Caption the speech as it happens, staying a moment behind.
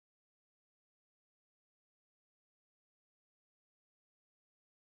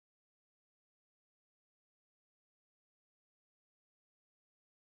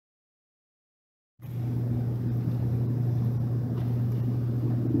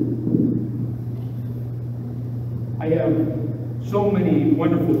I have so many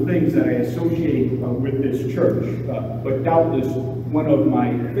wonderful things that I associate with this church, but doubtless one of my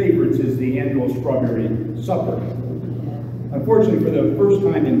favorites is the annual Strawberry Supper. Unfortunately, for the first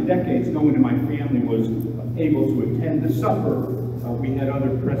time in decades, no one in my family was able to attend the supper. We had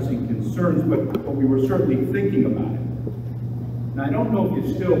other pressing concerns, but we were certainly thinking about it. Now, I don't know if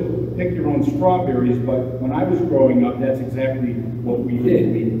you still pick your own strawberries, but when I was growing up, that's exactly what we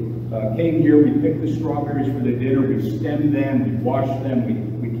did. We came here, we picked the strawberries for the dinner, we stemmed them, we washed them,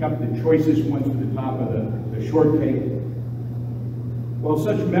 we kept the choicest ones to the top of the shortcake. Well,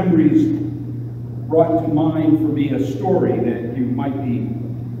 such memories brought to mind for me a story that you might be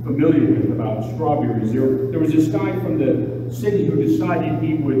familiar with about strawberries. There was this guy from the city who decided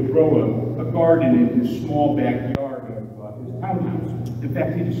he would grow a garden in his small backyard of his townhouse. In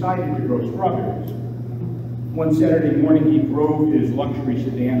fact, he decided to grow strawberries. One Saturday morning, he drove his luxury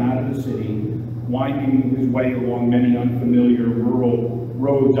sedan out of the city, winding his way along many unfamiliar rural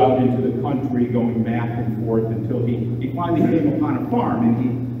roads out into the country, going back and forth until he finally came upon a farm, and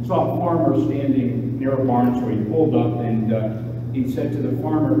he saw a farmer standing near a barn, so he pulled up and he said to the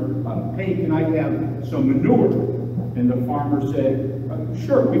farmer, "Hey, can I have some manure?" And the farmer said,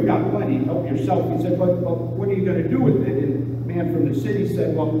 "Sure, we've got plenty, help yourself." He said, but what are you going to do with it? And the man from the city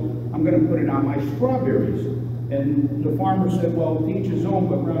said, "Well, I'm going to put it on my strawberries." And the farmer said, "Well, to each his own,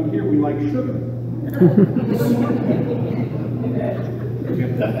 but around here we like sugar."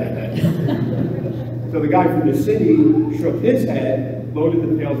 So the guy from the city shook his head, loaded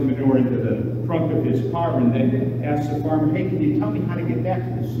the pails of manure into the trunk of his car, and then asked the farmer, "Hey, can you tell me how to get back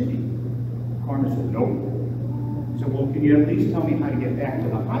to the city?" The farmer said, "No." He said, "Well, can you at least tell me how to get back to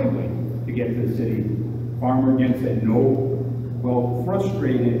the highway to get to the city?" The farmer again said, "No." Well,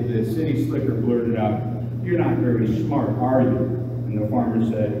 frustrated, the city slicker blurted out, "You're not very smart, are you?" And the farmer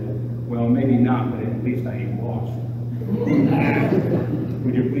said, "Well, maybe not, but at least I ain't lost."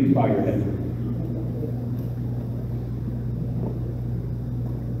 Would you please bow your heads?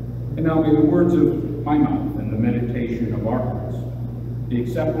 And now may the words of my mouth and the meditation of our hearts be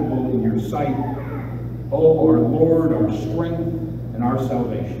acceptable in your sight, O our Lord, our strength, and our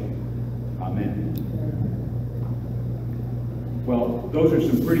salvation. Amen. Well, those are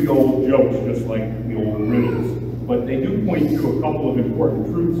some pretty old jokes, just like the old riddles, but they do point to a couple of important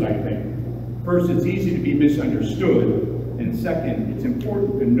truths, I think. First, it's easy to be misunderstood, and second, it's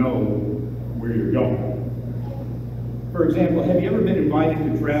important to know where you're going. For example, have you ever been invited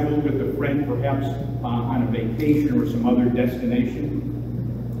to travel with a friend, perhaps on a vacation or some other destination?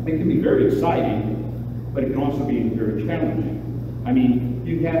 It can be very exciting, but it can also be very challenging. I mean,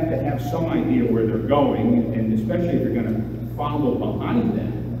 you have to have some idea where they're going, and especially if you're going to follow behind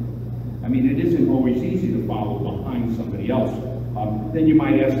them. I mean, it isn't always easy to follow behind somebody else. Then you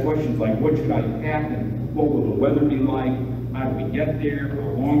might ask questions like, what should I pack, and what will the weather be like? How do we get there?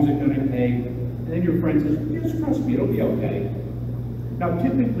 How long is it going to take? And then your friend says, "Just trust me, it'll be okay." Now,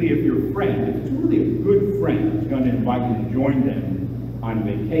 typically, if your friend, if it's really a good friend who's going to invite you to join them on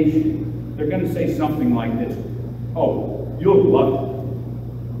vacation, they're going to say something like this: "Oh, you'll love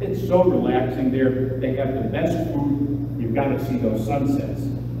it. It's so relaxing there. They have the best food. You've got to see those sunsets.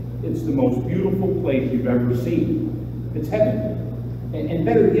 It's the most beautiful place you've ever seen. It's heaven. And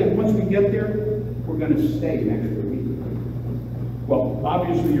better yet, once we get there, we're going to stay an extra week." Well,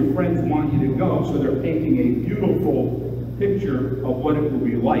 obviously your friends want you to go, so they're painting a beautiful picture of what it will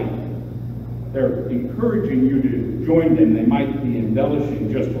be like. They're encouraging you to join them. They might be embellishing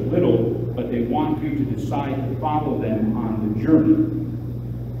just a little, but they want you to decide to follow them on the journey.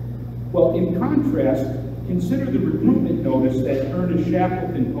 Well, in contrast, consider the recruitment notice that Ernest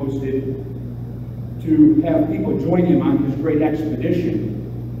Shackleton posted to have people join him on his great expedition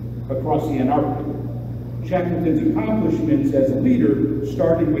across the Antarctic. Shackleton's accomplishments as a leader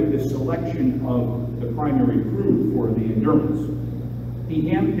started with the selection of the primary crew for the Endurance. He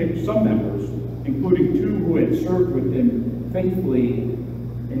handpicked some members, including 2 who had served with him faithfully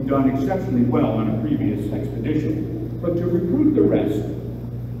and done exceptionally well on a previous expedition. But to recruit the rest,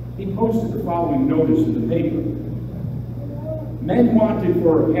 he posted the following notice in the paper: "Men wanted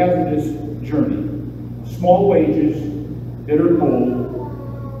for a hazardous journey, small wages, bitter cold,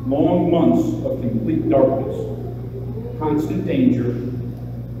 long months of complete darkness, constant danger,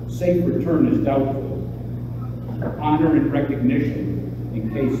 safe return is doubtful, honor and recognition in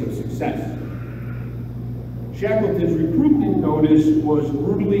case of success." Shackleton's recruitment notice was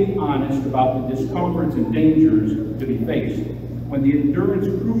brutally honest about the discomforts and dangers to be faced. When the Endurance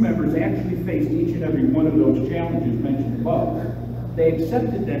crew members actually faced each and every one of those challenges mentioned above, they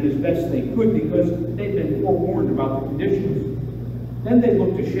accepted them as best they could because they'd been forewarned about the conditions. Then they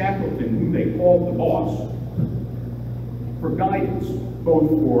looked to Shackleton, whom they called the boss, for guidance, both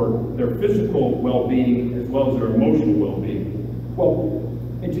for their physical well-being as well as their emotional well-being. Well,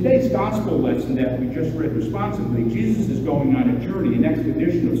 in today's gospel lesson that we just read responsibly, Jesus is going on a journey, an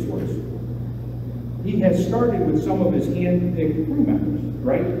expedition of sorts. He has started with some of his hand-picked crew members,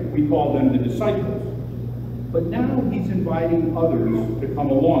 right? We call them the disciples. But now he's inviting others to come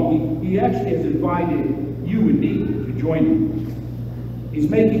along. He actually has invited you and me to join him. He's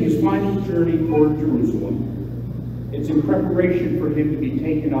making his final journey toward Jerusalem. It's in preparation for him to be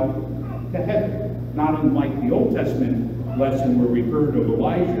taken up to heaven, not unlike the Old Testament lesson where we heard of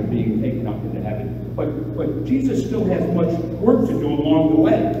Elijah being taken up into heaven. But Jesus still has much work to do along the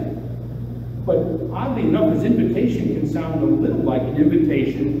way. But oddly enough, his invitation can sound a little like an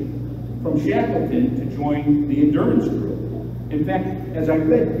invitation from Shackleton to join the endurance crew. In fact, as I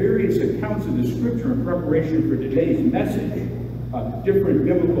read various accounts of the scripture in preparation for today's message, different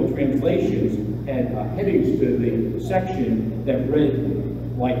biblical translations had headings to the section that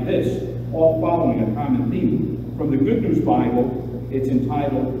read like this, all following a common theme. From the Good News Bible, it's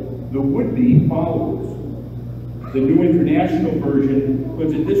entitled, The Would-Be Followers. The New International Version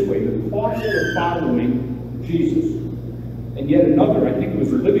puts it this way, the cost of following Jesus. And yet another, I think it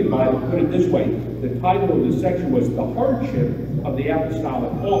was the Living Bible, put it this way, the title of the section was The Hardship of the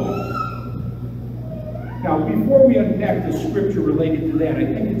Apostolic Calling. Now, before we unpack the scripture related to that, I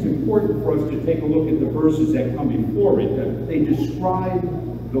think it's important for us to take a look at the verses that come before it. They describe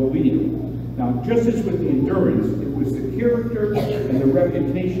the leader. Now, just as with the endurance, it was the character and the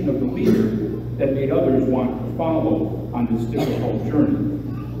reputation of the leader that made others want to follow on this difficult journey.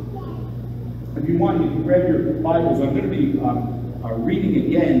 If you want, you can grab your Bibles. I'm going to be reading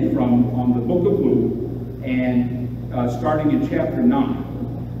again from the book of Luke, and starting in chapter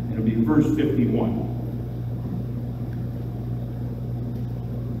 9. It'll be verse 51.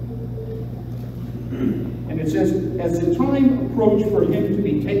 And it says, as the time approached for him to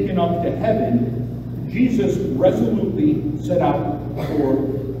be taken up to heaven, Jesus resolutely set out for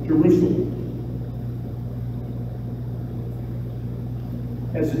Jerusalem.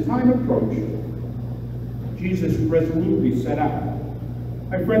 As the time approached, Jesus resolutely set out.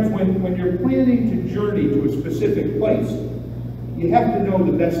 My friends, when you're planning to journey to a specific place, you have to know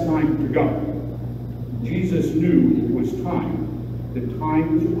the best time to go. Jesus knew it was time. The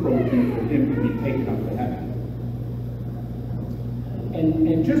time was approaching for him to be taken up to heaven.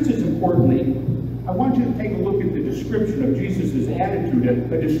 And just as importantly, I want you to take a look at the description of Jesus' attitude,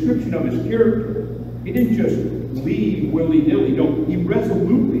 a description of his character. He didn't just leave willy-nilly. No, he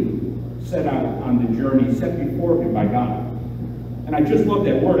resolutely set out on the journey set before him by God. And I just love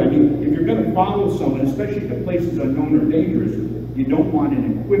that word. I mean, if you're going to follow someone, especially to places unknown or dangerous, you don't want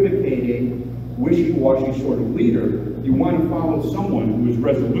an equivocating, wishy-washy sort of leader. You want to follow someone who is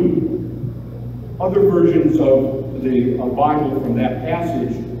resolute. Other versions of the Bible from that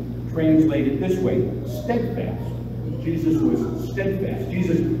passage translate it this way, steadfast. Jesus was steadfast.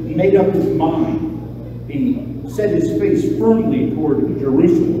 Jesus made up his mind. He set his face firmly toward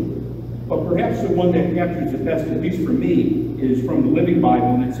Jerusalem. But perhaps the one that captures it best, at least for me, is from the Living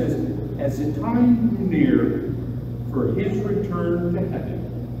Bible, and it says, as the time drew near for his return to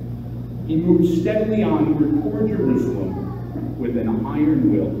heaven, he moved steadily onward toward Jerusalem with an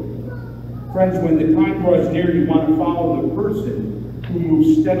iron will. Friends, when the time draws near, you want to follow the person who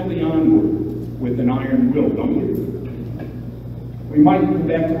moves steadily onward with an iron will, don't you? We might come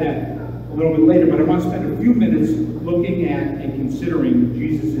back to that a little bit later, but I want to spend a few minutes looking at and considering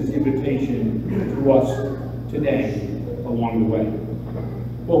Jesus' invitation to us today along the way.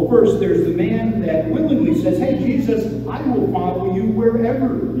 Well, first, there's the man that willingly says, hey, Jesus, I will follow you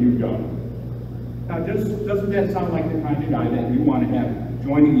wherever you go. Now, doesn't that sound like the kind of guy that you want to have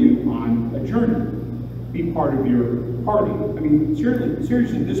joining you on a journey? Be part of your party. I mean,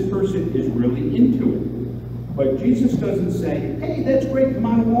 seriously, this person is really into it. But Jesus doesn't say, hey, that's great, come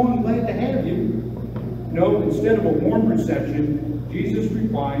on along, glad to have you. No, instead of a warm reception, Jesus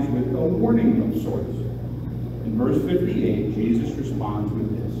replies with a warning of sorts. In verse 58, Jesus responds with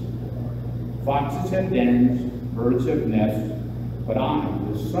this. Foxes have dens, birds have nests, but I,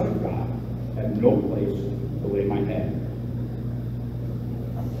 the Son of God, have no place to lay my head.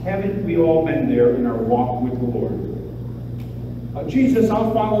 Haven't we all been there in our walk with the Lord? Jesus,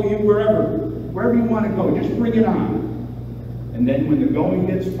 I'll follow you wherever you want to go, just bring it on. And then when the going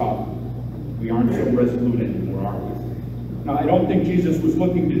gets tough, we aren't so resolute anymore, are we? Now, I don't think Jesus was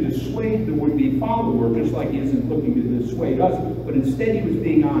looking to dissuade the would-be follower, just like he isn't looking to dissuade us, but instead he was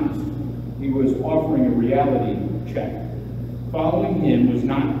being honest. He was offering a reality check. Following him was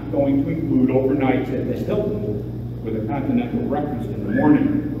not going to include overnights at the Hilton with a continental breakfast in the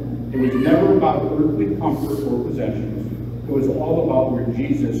morning. It was never about earthly comfort or possessions. It was all about where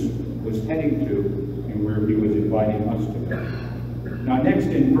Jesus was heading to and where he was inviting us to go. Now next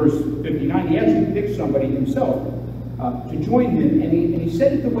in verse 59, he actually picked somebody himself to join him, and he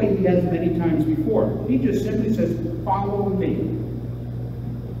said it the way he has many times before. He just simply says, follow me.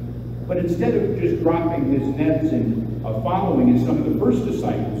 But instead of just dropping his nets and following as some of the first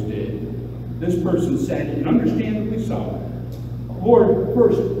disciples did, this person said, and understandably so, Lord,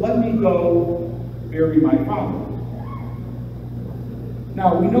 first, let me go bury my father.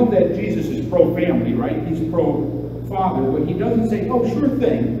 Now, we know that Jesus is pro-family, right? He's pro-father, but he doesn't say, oh, sure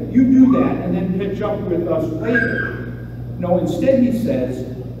thing, you do that, and then catch up with us later. No, instead he says,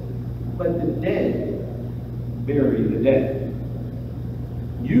 let the dead bury the dead.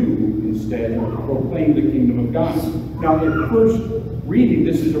 You, instead, proclaim the kingdom of God. Now, at first reading,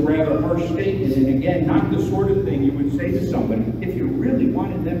 this is a rather harsh statement, and again, not the sort of thing you would say to somebody if you really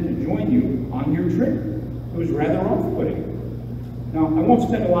wanted them to join you on your trip. It was rather off-putting. Now, I won't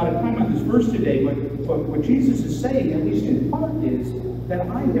spend a lot of time on this verse today, but what Jesus is saying, at least in part, is that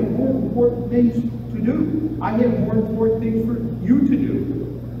I have more important things to do. I have more important things for you to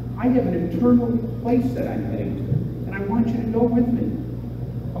do. I have an eternal place that I'm heading to, and I want you to go with me.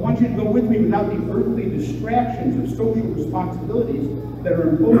 I want you to go with me without the earthly distractions of social responsibilities that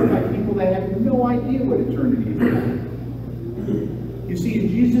are imposed by people that have no idea what eternity is like. You see, in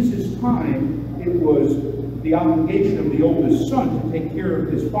Jesus' time, it was the obligation of the oldest son to take care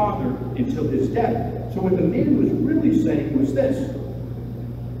of his father until his death. So what the man was really saying was this: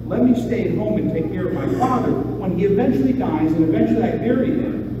 let me stay at home and take care of my father. When he eventually dies and eventually I bury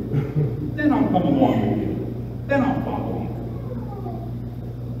him, then I'll come along with you. Then I'll follow you.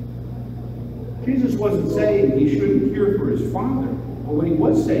 Jesus wasn't saying he shouldn't care for his father, but what he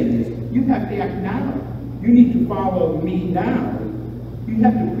was saying is, you have to act now. You need to follow me now. You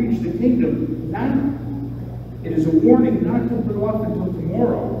have to preach the kingdom now. It is a warning not to put off until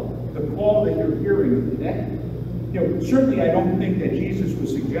tomorrow the call that you're hearing today. Certainly I don't think that Jesus was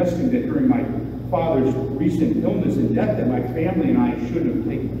suggesting that during my father's recent illness and death that my family and I should have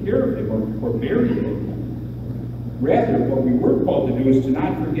taken care of him or buried him. Rather, what we were called to do is to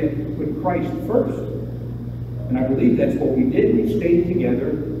not forget to put Christ first. And I believe that's what we did. We stayed together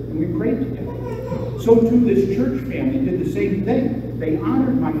and we prayed together. So too this church family did the same thing. They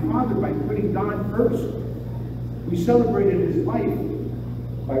honored my father by putting God first. We celebrated his life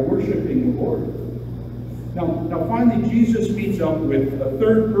by worshiping the Lord. Now finally, Jesus meets up with a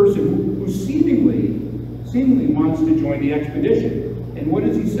third person who seemingly wants to join the expedition. And what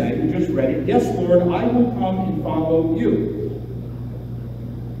does he say? We just read it. Yes, Lord, I will come and follow you.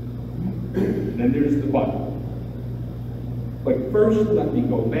 And then there's the but. But first, let me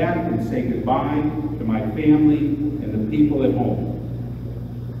go back and say goodbye to my family and the people at home.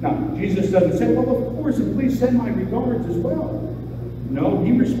 Now, Jesus doesn't say, well, of course, and please send my regards as well. No,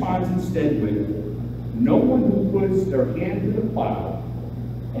 he responds instead with, no one who puts their hand to the plow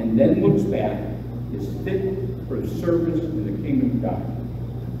and then looks back is fit for service in the kingdom of God.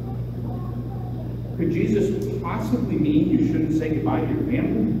 Could Jesus possibly mean you shouldn't say goodbye to your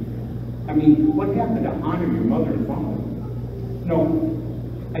family? I mean, what happened to honor your mother and father? No,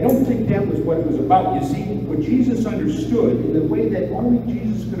 I don't think that was what it was about. You see, what Jesus understood in the way that only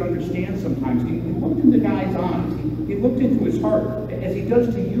Jesus could understand sometimes, he looked in the guy's eyes, he looked into his heart, as he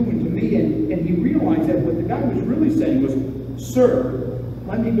does to you and to me, and he realized that what the guy was really saying was, sir,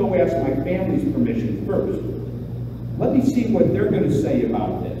 let me go ask my family's permission first. Let me see what they're going to say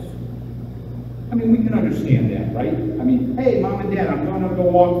about this. I mean, we can understand that, right? I mean, hey, Mom and Dad, I'm going to go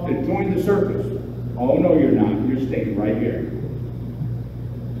off to join the circus. Oh, no, you're not. You're staying right here.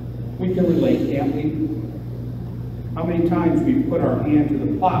 We can relate, can't we? How many times we've put our hand to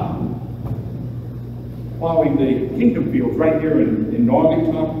the plow, plowing the kingdom fields right here in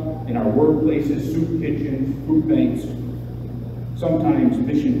Naugatuck, in our workplaces, soup kitchens, food banks, sometimes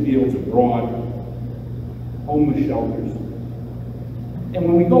mission fields abroad, homeless shelters. And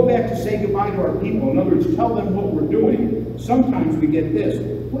when we go back to say goodbye to our people, in other words, tell them what we're doing, sometimes we get this: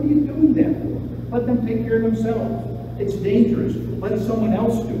 what are you doing that for? Let them take care of themselves. It's dangerous. Let someone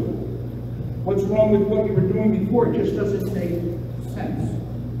else do it. What's wrong with what you were doing before? It just doesn't make sense.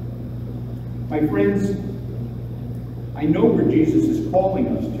 My friends, I know where Jesus is calling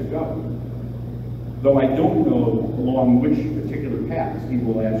us to go, though I don't know along which particular paths he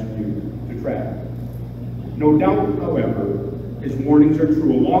will ask you to travel. No doubt, however, his warnings are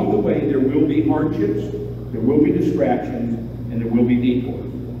true. Along the way, there will be hardships, there will be distractions, and there will be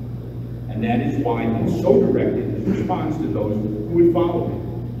detours. And that is why he so directed his response to those who would follow him.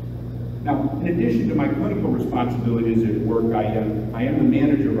 Now, in addition to my clinical responsibilities at work, I am the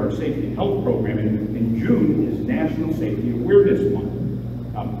manager of our safety and health program, and in June is National National Safety Awareness Month.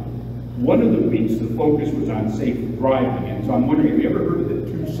 One of the weeks, the focus was on safe driving, and so I'm wondering, have you ever heard of the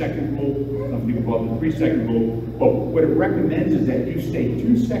 2-second rule? Some people call it the 3-second rule. Well, what it recommends is that you stay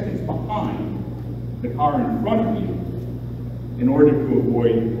 2 seconds behind the car in front of you in order to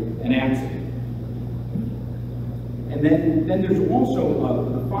avoid an accident. And then there's also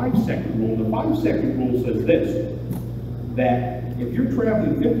the 5-second rule. The 5-second rule says this, that if you're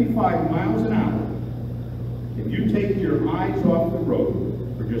traveling 55 miles an hour, if you take your eyes off the road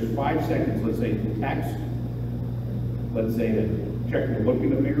for just 5 seconds, let's say to text, let's say to check your look in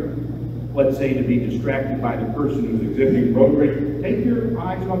the mirror, let's say to be distracted by the person who's exhibiting road rage, take your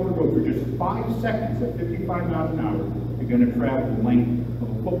eyes off the road for just 5 seconds at 55 miles an hour, you're going to travel the length of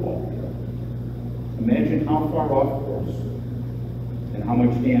a football field. Imagine how far off course and how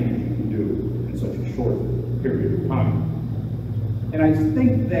much damage you can do in such a short period of time. And I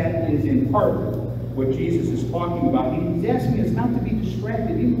think that is in part what Jesus is talking about. He's asking us not to be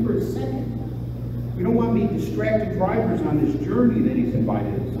distracted even for a second. We don't want to be distracted drivers on this journey that he's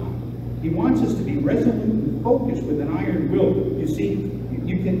invited us on. He wants us to be resolute and focused with an iron will. You see,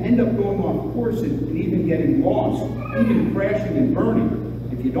 you can end up going off course and even getting lost, even crashing and burning,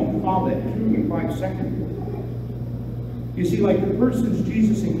 if you don't follow that 2 and 5 second rule. You see, like the persons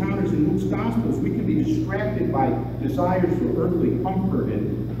Jesus encounters in Luke's Gospels, we can be distracted by desires for earthly comfort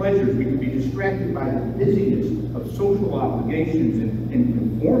and pleasures. We can be distracted by the busyness of social obligations and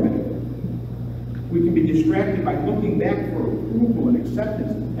conformity. We can be distracted by looking back for approval and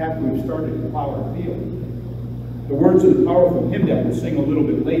acceptance after we've started to plow our field. The words of the powerful hymn that we'll sing a little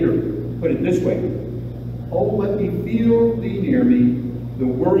bit later put it this way: "Oh, let me feel thee near me, the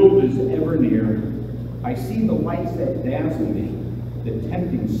world is ever near. I see the lights that dazzle me, the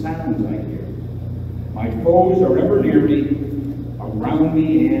tempting sounds I hear. My foes are ever near me, around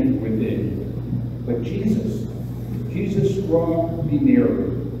me and within. But Jesus draw me nearer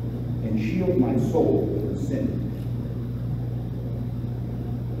and shield my soul from sin."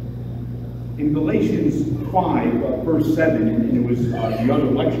 In Galatians 5, verse 7, and it was the other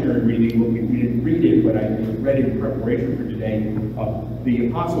lectionary reading, we didn't read it, but I read it in preparation for today. The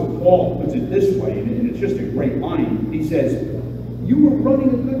Apostle Paul puts it this way, and it's just a great line. He says, "You were running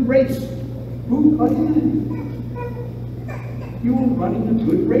a good race. Who cut in on you? You were running a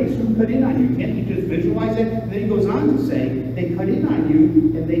good race. Who cut in on you?" Can't you just visualize it? And then he goes on to say, they cut in on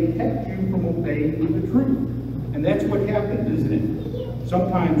you, and they kept you from obeying the truth. And that's what happens, isn't it?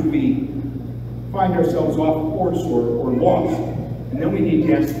 Sometimes we find ourselves off course or lost, and then we need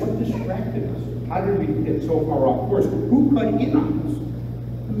to ask, what distracted us? How did we get so far off course? Who cut in on us?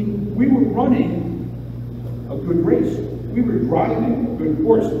 I mean, we were running a good race. We were driving a good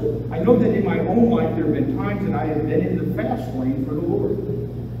course. I know that in my own life there have been times that I have been in the fast lane for the Lord.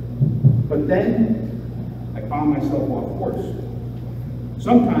 But then I found myself off course.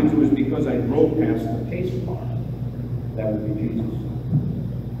 Sometimes it was because I drove past the pace car. That would be Jesus.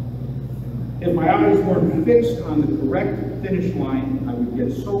 If my eyes weren't fixed on the correct finish line, I would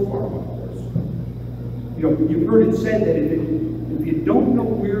get so far off course. You know, you've heard it said that if you don't know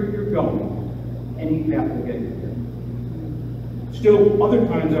where you're going, any path will get you there. Still, other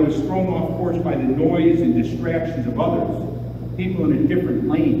times I was thrown off course by the noise and distractions of others. People in a different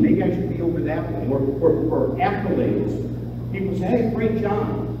lane. Maybe I should be over that way. Or accolades. People say, "Hey, great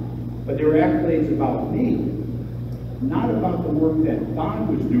job." But there were accolades about me, not about the work that God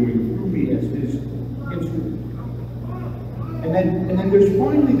was doing through me as his instrument. And then there's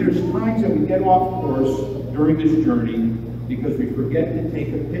times that we get off course during this journey because we forget to take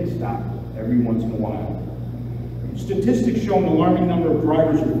a pit stop every once in a while. Statistics show an alarming number of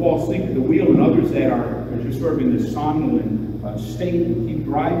drivers who fall asleep at the wheel and others that are just sort of in this somnolent state and keep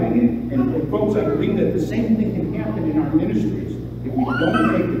driving. And folks, I believe that the same thing can happen in our ministries. If we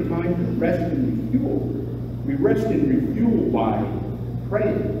don't take the time to rest and refuel, we rest and refuel by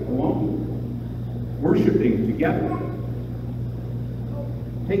praying alone, worshiping together,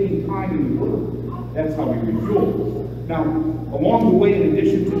 taking time in the Word. That's how we refuel. Now, along the way, in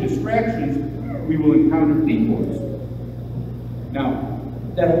addition to distractions, we will encounter detours. Now,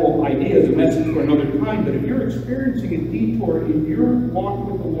 that whole idea is a message for another time, but if you're experiencing a detour in your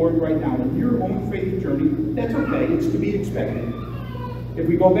walk with the Lord right now, in your own faith journey, that's okay. It's to be expected. If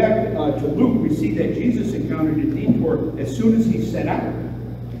we go back to Luke, we see that Jesus encountered a detour as soon as he set out.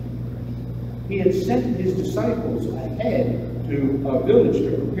 He had sent his disciples ahead to a village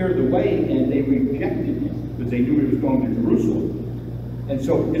to prepare the way, and they rejected him because they knew he was going to Jerusalem. And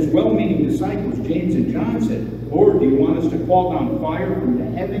so his well-meaning disciples, James and John, said, "Lord, do you want us to call down fire from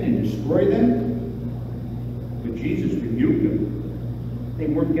heaven and destroy them?" But Jesus rebuked them. They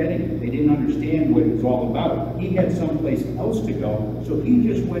weren't getting it. They didn't understand what it was all about. He had someplace else to go, so he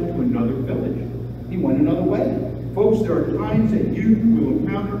just went to another village. He went another way. Folks, there are times that you will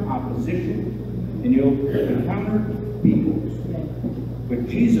encounter opposition and you'll encounter beatings. But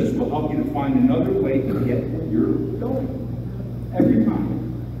Jesus will help you to find another way to get where you're going. Every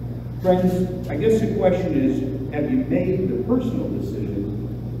time. Friends, I guess the question is, have you made the personal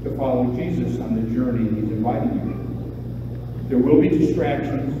decision to follow Jesus on the journey he's inviting you to? There will be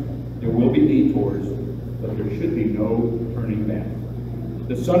distractions, there will be detours, but there should be no turning back.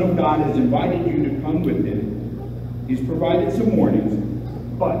 The Son of God has invited you to come with him. He's provided some warnings,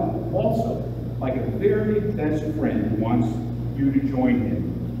 but also, like a very best friend who wants you to join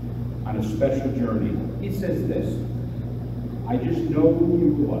him on a special journey, he says this, I just know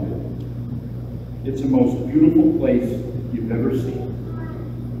you love it. It's the most beautiful place you've ever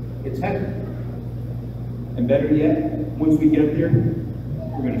seen. It's heaven. And better yet, once we get there,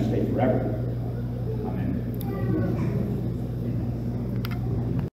 we're going to stay forever.